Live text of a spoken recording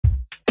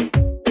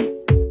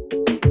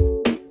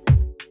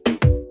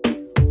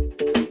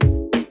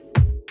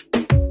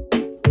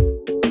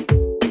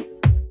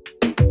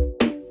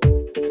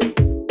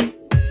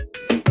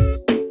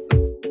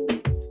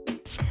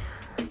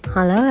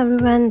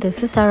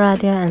this is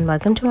Aaras and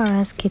welcome to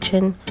Aaras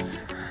Kitchen.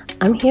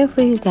 I'm here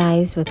for you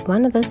guys with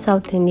one of the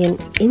South Indian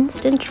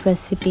instant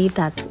recipe,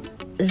 that's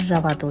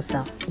Rawa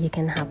Dosa. You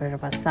can have a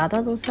Rawa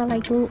Sada Dosa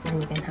like me,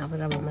 and you can have a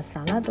Rawa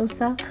Masala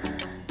Dosa.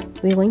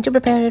 We're going to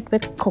prepare it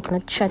with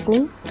coconut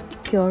chutney,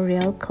 pure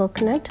real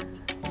coconut.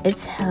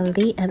 It's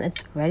healthy and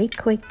it's very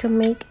quick to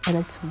make and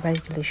it's very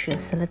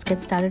delicious. So let's get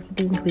started with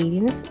the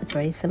ingredients. It's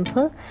very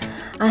simple.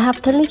 I have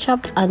thinly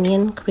chopped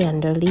onion,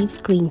 coriander leaves,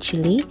 green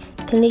chili,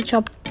 thinly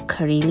chopped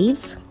curry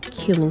leaves,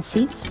 cumin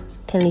seeds,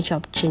 thinly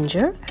chopped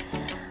ginger.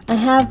 I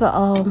have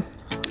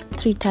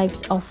 3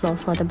 types of flour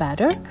for the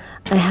batter.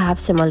 I have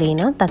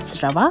semolina,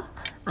 that's rava.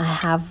 I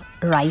have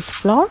rice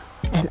flour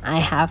and I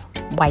have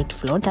white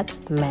flour, that's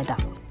maida.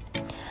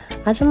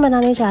 आज हम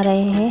बनाने जा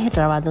रहे हैं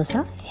रवा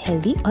dosa,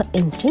 healthy और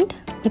instant.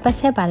 मेरे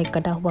पास है बारीक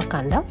कटा हुआ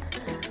कांदा,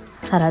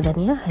 हरा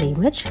धनिया, हरी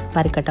मिर्च,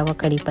 बारीक कटा हुआ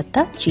कड़ी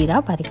पत्ता, जीरा,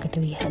 बारीक कटी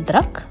हुई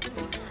अदरक.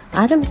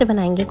 आज हम इसे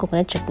बनाएंगे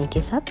कोकोनट चटनी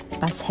के साथ. मेरे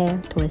पास है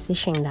थोड़े से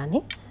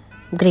शेंगदाने,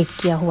 ग्रेट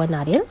किया हुआ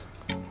नारियल,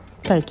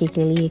 तड़के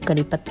के लिए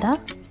कड़ी पत्ता,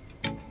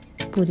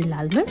 पूरी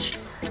लाल मिर्च,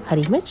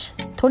 हरी मिर्च,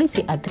 थोड़ी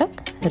सी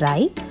अदरक,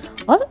 राई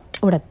और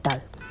उड़द दाल.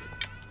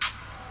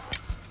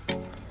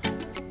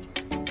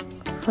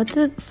 For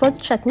the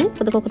chutney,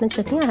 for the coconut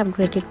chutney, I have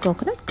grated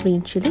coconut,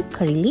 green chili,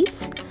 curry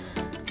leaves,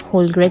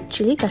 whole red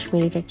chili,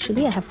 Kashmiri red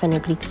chili. I have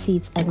fenugreek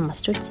seeds and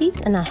mustard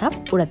seeds, and I have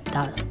urad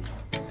dal.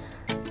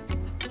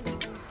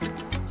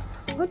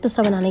 और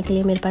डोसा बनाने के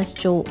लिए मेरे पास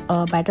जो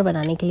batter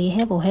बनाने के लिए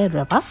है वो है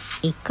रवा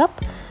 1 कप,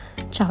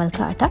 चावल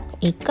का आटा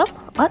 1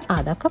 कप और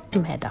आधा कप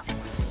मैदा.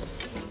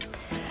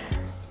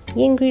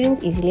 ये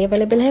इंग्रेडिएंट्स इजीली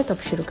अवेलेबल है. तो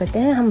अब शुरू करते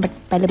हैं. हम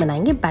पहले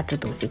बनाएंगे बैटर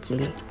डोसे के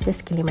लिए,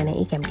 जिसके लिए मैंने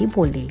एक एम्प्टी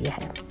बोल ले लिया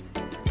है.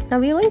 Now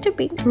we are going to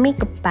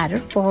make a batter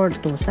for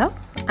dosa.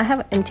 I have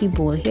an empty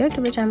bowl here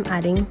to which I am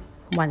adding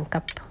 1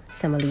 cup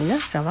semolina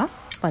rava,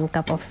 1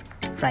 cup of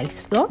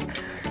rice flour.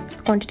 So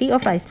the quantity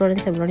of rice flour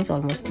and semolina is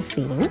almost the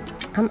same.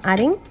 I'm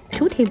adding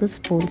 2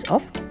 tablespoons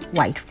of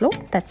white flour,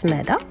 that's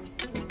maida.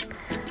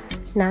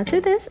 Now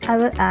to this I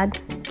will add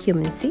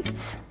cumin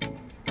seeds,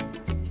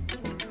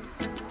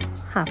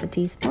 half a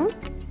teaspoon.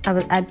 I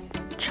will add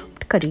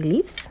chopped curry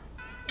leaves.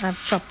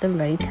 I've chopped them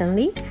very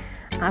thinly.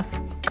 I've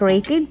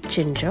grated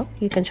ginger.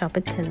 You can chop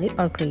it thinly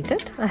or grate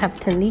it. I have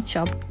thinly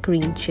chopped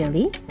green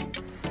chili.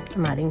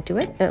 I'm adding to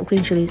it.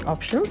 Green chili is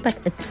optional, but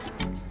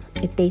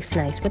it tastes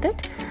nice with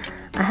it.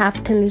 I have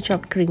thinly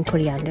chopped green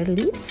coriander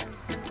leaves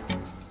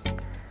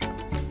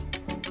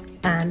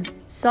and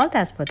salt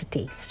as per the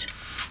taste.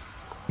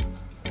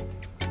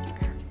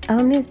 अब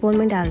हमने इस बोल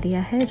में डाल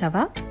दिया है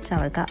रवा,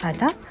 चावल का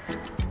आटा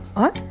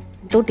और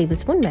 2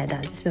 टेबलस्पून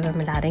मैदा, जिसमें मैं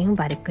मिला रही हूँ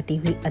बारीक कटी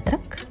हुई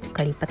अदरक,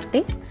 कड़ी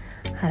पत्ते,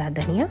 हरा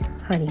धनिया,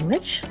 हरी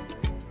मिर्च,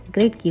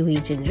 ग्रेट की हुई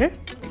जिंजर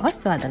और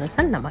स्वाद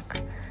अनुसार नमक.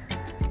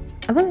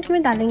 अब हम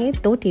इसमें डालेंगे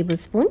 2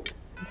 टेबलस्पून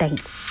दही.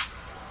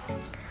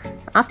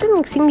 After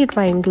mixing the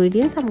dry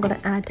ingredients, I'm going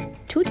to add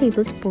 2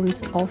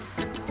 tablespoons of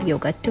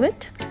yogurt to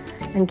it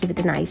and give it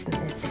a nice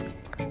mix.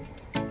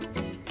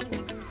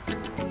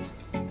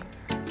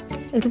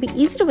 It will be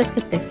easy to whisk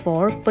it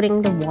before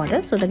putting the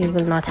water so that you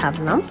will not have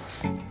lumps.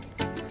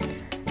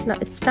 Now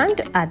it's time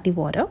to add the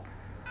water.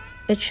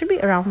 It should be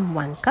around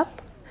 1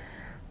 cup.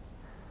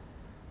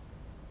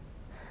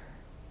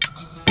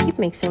 Keep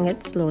mixing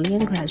it slowly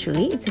and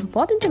gradually. It's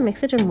important to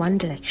mix it in one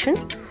direction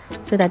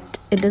so that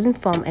it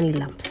doesn't form any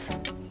lumps.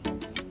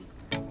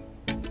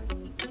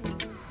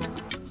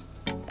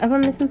 अब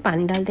हम इसमें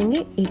पानी डाल देंगे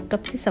 1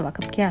 cup से 1.25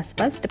 cup के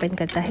आसपास. Depend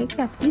करता है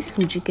कि आपकी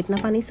सूजी कितना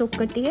पानी सोख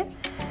करती है.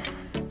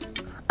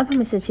 अब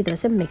हम इसे अच्छी तरह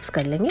से मिक्स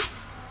कर लेंगे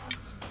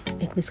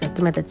एक विस्कर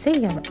की मदद से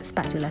या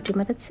स्पैचुला की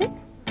मदद से.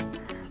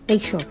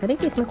 मेक श्योर करें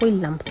कि इसमें कोई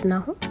लम्प्स ना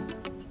हो.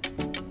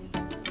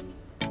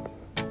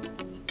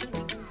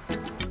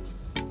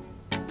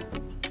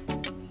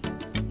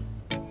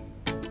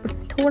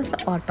 थोड़ा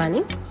सा और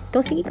पानी.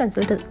 डोसे की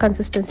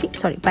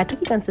बैटर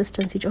की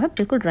कंसिस्टेंसी जो है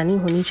बिल्कुल रनी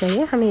होनी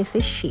चाहिए. हमें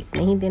इसे शेप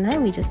नहीं देना है.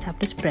 We just have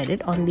to spread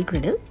it on the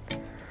ग्रिडल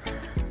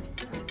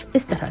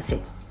इस तरह से.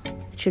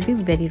 It should be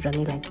very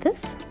runny like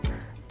this.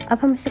 अब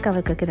हम इसे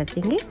कवर करके रख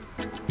देंगे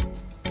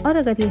और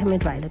अगर ये हमें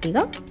ड्राई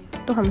लगेगा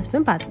तो हम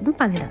इसमें बाद में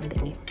पानी डाल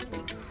देंगे.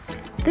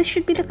 This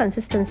should be the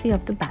consistency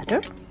of the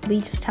batter. We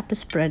just have to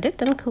spread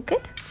it and cook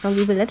it. Now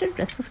we will let it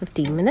rest for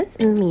 15 minutes.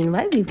 In the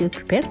meanwhile, we will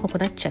prepare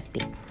coconut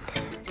chutney.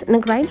 So in a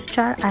grinder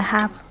jar, I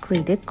have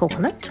grated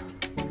coconut,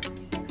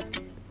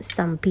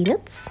 some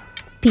peanuts,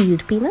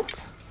 peeled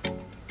peanuts.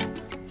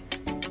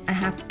 I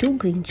have 2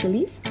 green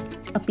chilies,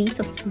 a piece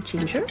of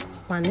ginger,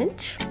 1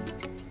 inch.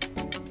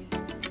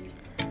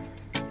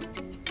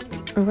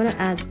 I'm going to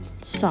add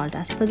salt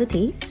as per the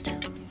taste,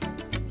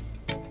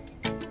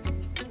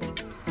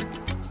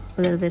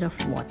 a little bit of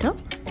water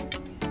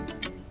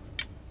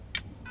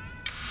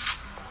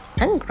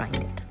and grind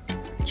it.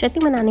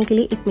 चटनी बनाने के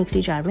लिए एक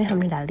mixie jar में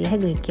हमने डाल दिया है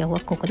great किया हुआ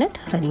कोकोनट,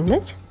 हरी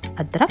मिर्च,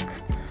 अदरक,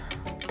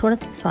 थोड़ा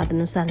सा स्वाद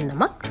अनुसार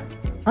नमक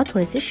और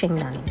थोड़े से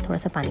शेंगदाने. थोड़ा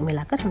सा पानी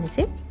मिलाकर हम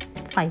इसे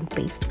फाइन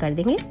पेस्ट कर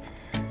देंगे.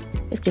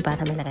 इसके बाद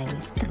हमें लगाएंगे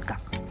इस तड़का.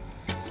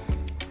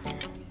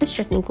 इस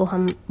चटनी को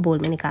हम बोल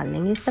में निकाल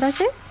लेंगे इस तरह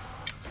से.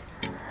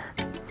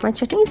 My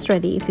chutney is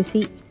ready. If you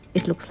see,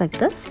 it looks like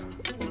this.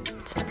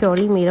 It's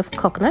purely made of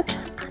coconut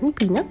and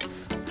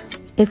peanuts.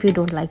 If you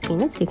don't like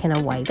peanuts, you can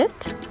avoid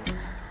it.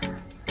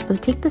 We'll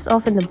take this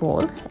off in the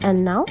bowl,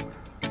 and now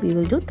we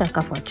will do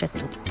tadka for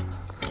chutney.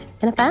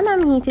 In a pan,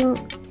 I'm heating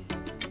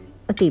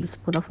a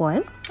tablespoon of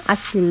oil,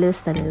 actually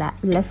less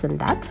than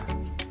that.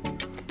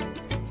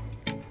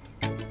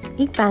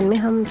 एक pan में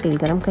हम तेल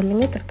गरम कर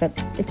लेंगे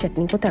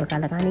चटनी को तड़का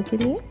लगाने के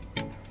लिए.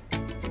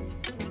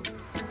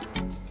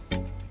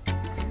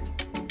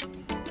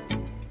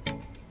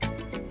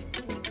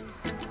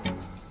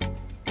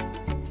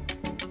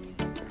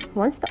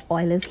 Once the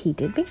oil is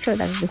heated, make sure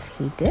that it is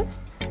heated.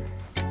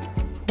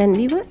 Then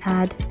we will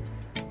add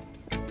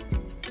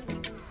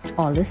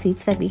all the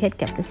seeds that we had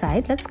kept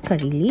aside. That's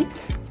curry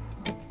leaves,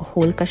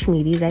 whole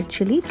Kashmiri red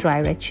chili,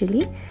 dry red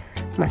chili,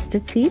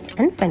 mustard seeds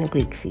and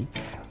fenugreek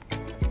seeds.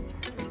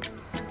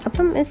 अब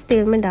हम इस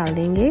तेल में डाल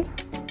देंगे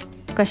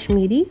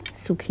कश्मीरी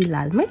सूखी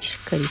लाल मिर्च,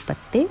 करी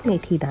पत्ते,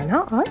 मेथी दाना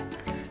और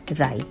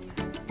राई.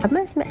 अब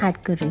मैं इसमें ऐड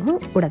कर रही हूँ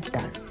उड़द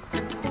दाल.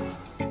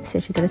 इसे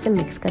अच्छी तरह से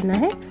मिक्स करना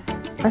है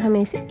और हमें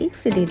इसे 1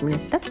 से 1.5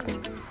 मिनट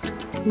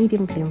तक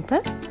मीडियम फ्लेम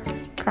पर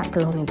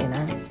क्रैकल होने देना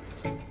है.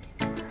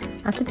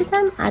 After this,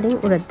 I'm adding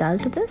urad dal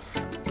to this.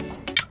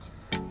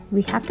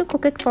 We have to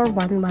cook it for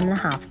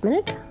 1.5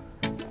 minutes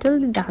till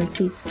the dal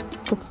seeds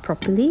cook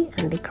properly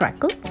and they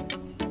crackle.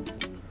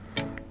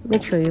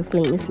 Make sure your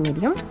flame is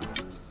medium.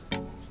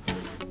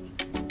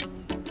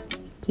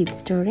 Keep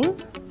stirring.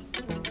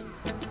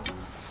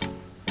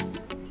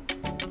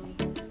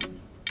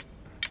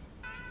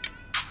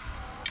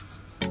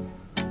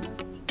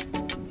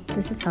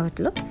 This is how it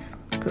looks,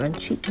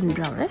 crunchy and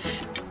brownish.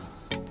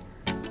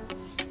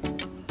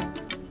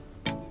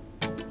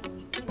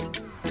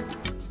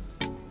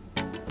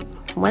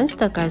 Once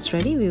the tadka is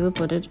ready, we will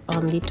put it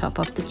on the top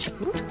of the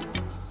chutney.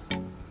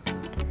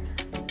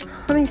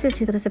 हमें इसे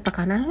अच्छी तरह से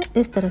पकाना है.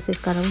 इस तरह से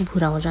इसका रंग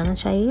भूरा हो जाना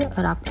चाहिए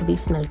और आप अभी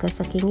स्मेल कर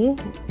सकेंगे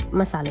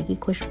मसाले की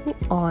खुशबू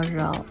और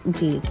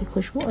जीरे की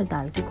खुशबू और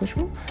दाल की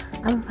खुशबू.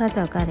 अब हमारा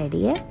तड़का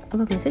रेडी है. अब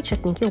हम इसे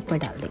चटनी के ऊपर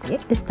डाल देंगे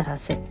इस तरह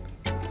से.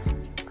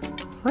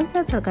 Once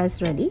our tadka is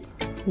ready,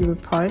 we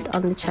will pour it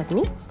on the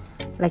chutney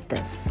like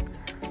this.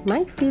 You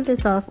might feel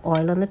there's a lot of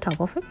oil on the top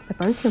of it, but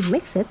once you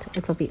mix it,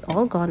 it will be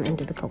all gone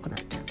into the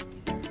coconut.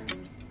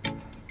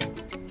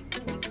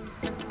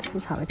 This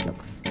is how it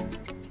looks.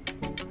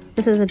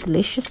 This is a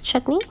delicious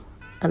chutney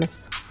and it's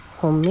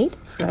homemade,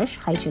 fresh,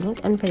 hygienic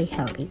and very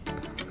healthy.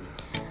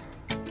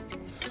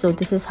 So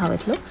this is how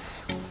it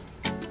looks.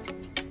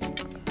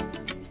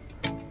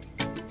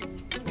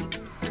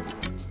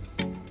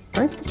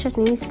 Once the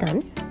chutney is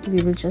done,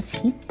 we will just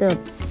heat the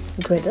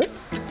griddle.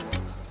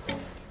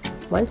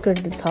 Once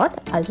griddle is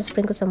hot, I'll just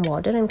sprinkle some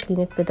water and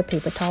clean it with a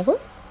paper towel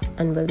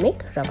and we'll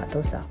make Rawa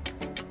Dosa.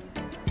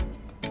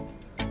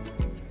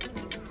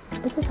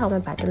 This is how my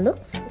batter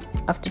looks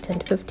after 10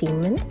 to 15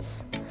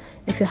 minutes.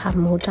 If you have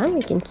more time,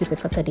 you can keep it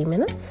for 30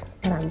 minutes.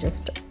 And I'm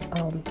just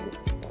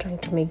trying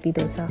to make the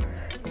dosa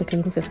quickly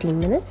in 15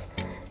 minutes.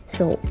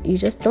 So you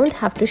just don't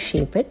have to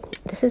shape it.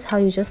 This is how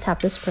you just have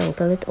to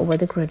sprinkle it over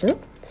the griddle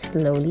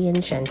slowly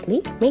and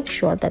gently. Make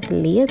sure that the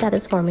layer that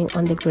is forming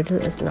on the griddle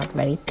is not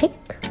very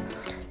thick.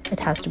 It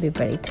has to be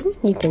very thin.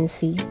 You can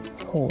see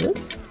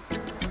holes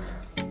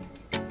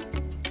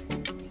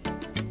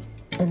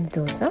in the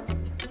dosa.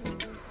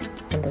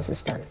 And this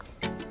is done.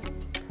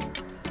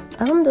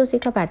 अब हम डोसे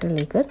का batter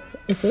लेकर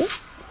उसे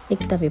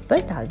एक तवे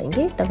पर डाल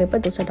देंगे. तवे पर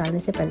डोसा डालने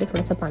से पहले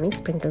थोड़ा सा पानी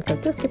स्प्रिंकल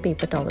करके उसके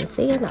पेपर टॉवल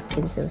से या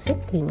नैपकिन से उसे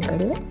क्लीन कर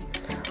लें.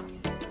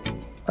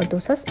 और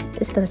डोसा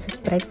इस तरह से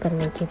स्प्रेड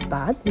करने के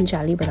बाद,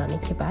 जाली बनाने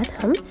के बाद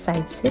हम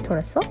साइड से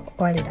थोड़ा सा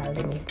ऑयल डाल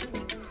देंगे.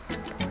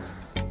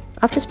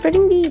 After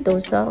spreading the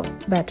dosa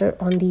batter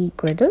on the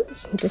griddle,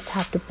 you just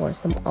have to pour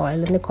some oil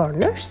in the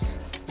corners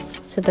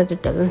so that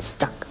it doesn't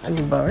stuck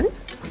and burn.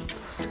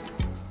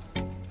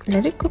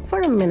 Let it cook for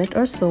a minute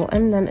or so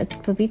and then it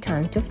will be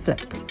time to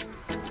flip.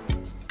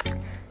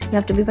 You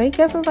have to be very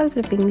careful while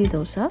flipping the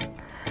dosa.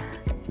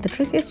 The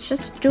trick is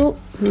just to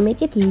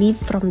make it leave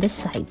from the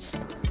sides,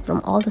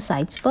 from all the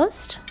sides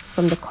first,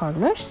 from the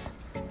corners.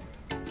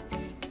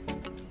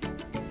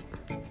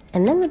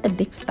 And then with the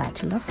big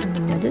spatula from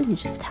the middle, you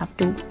just have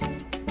to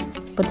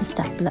put the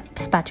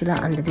spatula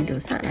under the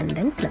dosa and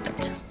then flip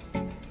it.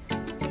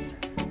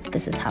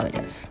 This is how it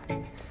is.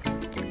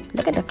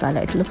 Look at the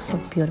color, it looks so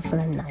beautiful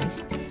and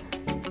nice.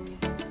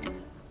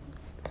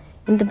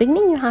 In the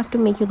beginning, you have to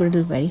make your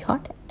griddle very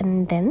hot,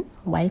 and then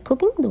while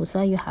cooking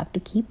dosa, you have to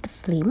keep the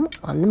flame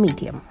on the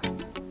medium.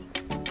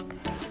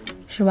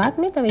 शुरुआत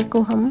में तवे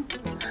को हम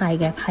high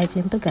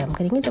flame पर गर्म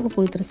करेंगे. जब वो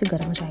पूरी तरह से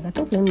गर्म हो जाएगा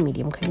तो फ्लेम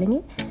मीडियम कर लेंगे.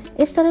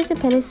 इस तरह से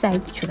पहले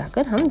साइड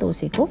छुड़ाकर हम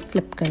डोसे को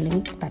फ्लिप कर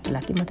लेंगे स्पैटुला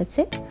की मदद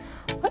से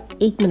और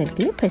 1 मिनट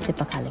के लिए फिर से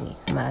पका लेंगे.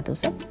 हमारा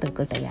डोसा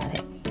बिल्कुल तैयार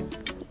है.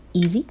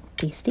 Easy,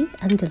 tasty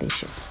and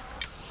delicious.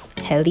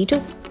 Healthy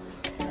too.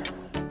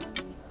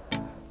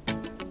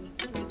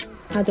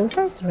 Our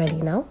dosa is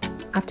ready now.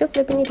 After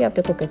flipping it, you have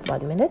to cook it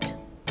 1 minute,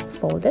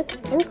 fold it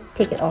and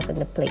take it off in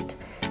the plate.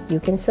 You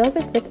can serve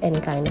it with any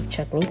kind of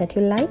chutney that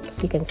you like.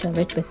 You can serve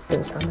it with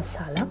dosa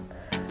masala.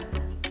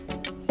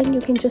 and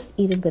you can just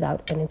eat it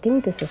without anything.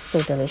 This is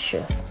so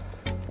delicious.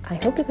 I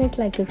hope you guys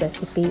like the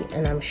recipe,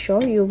 and I'm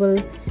sure you will.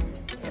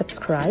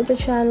 Subscribe the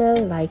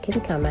channel, like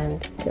and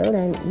comment. Till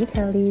then, eat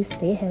healthy,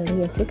 stay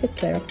healthy, and take good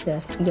care of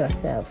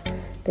yourself.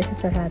 This is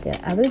Aradhya.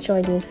 I will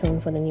join you soon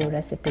for the new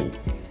recipe.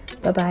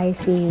 Bye bye.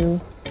 See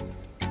you.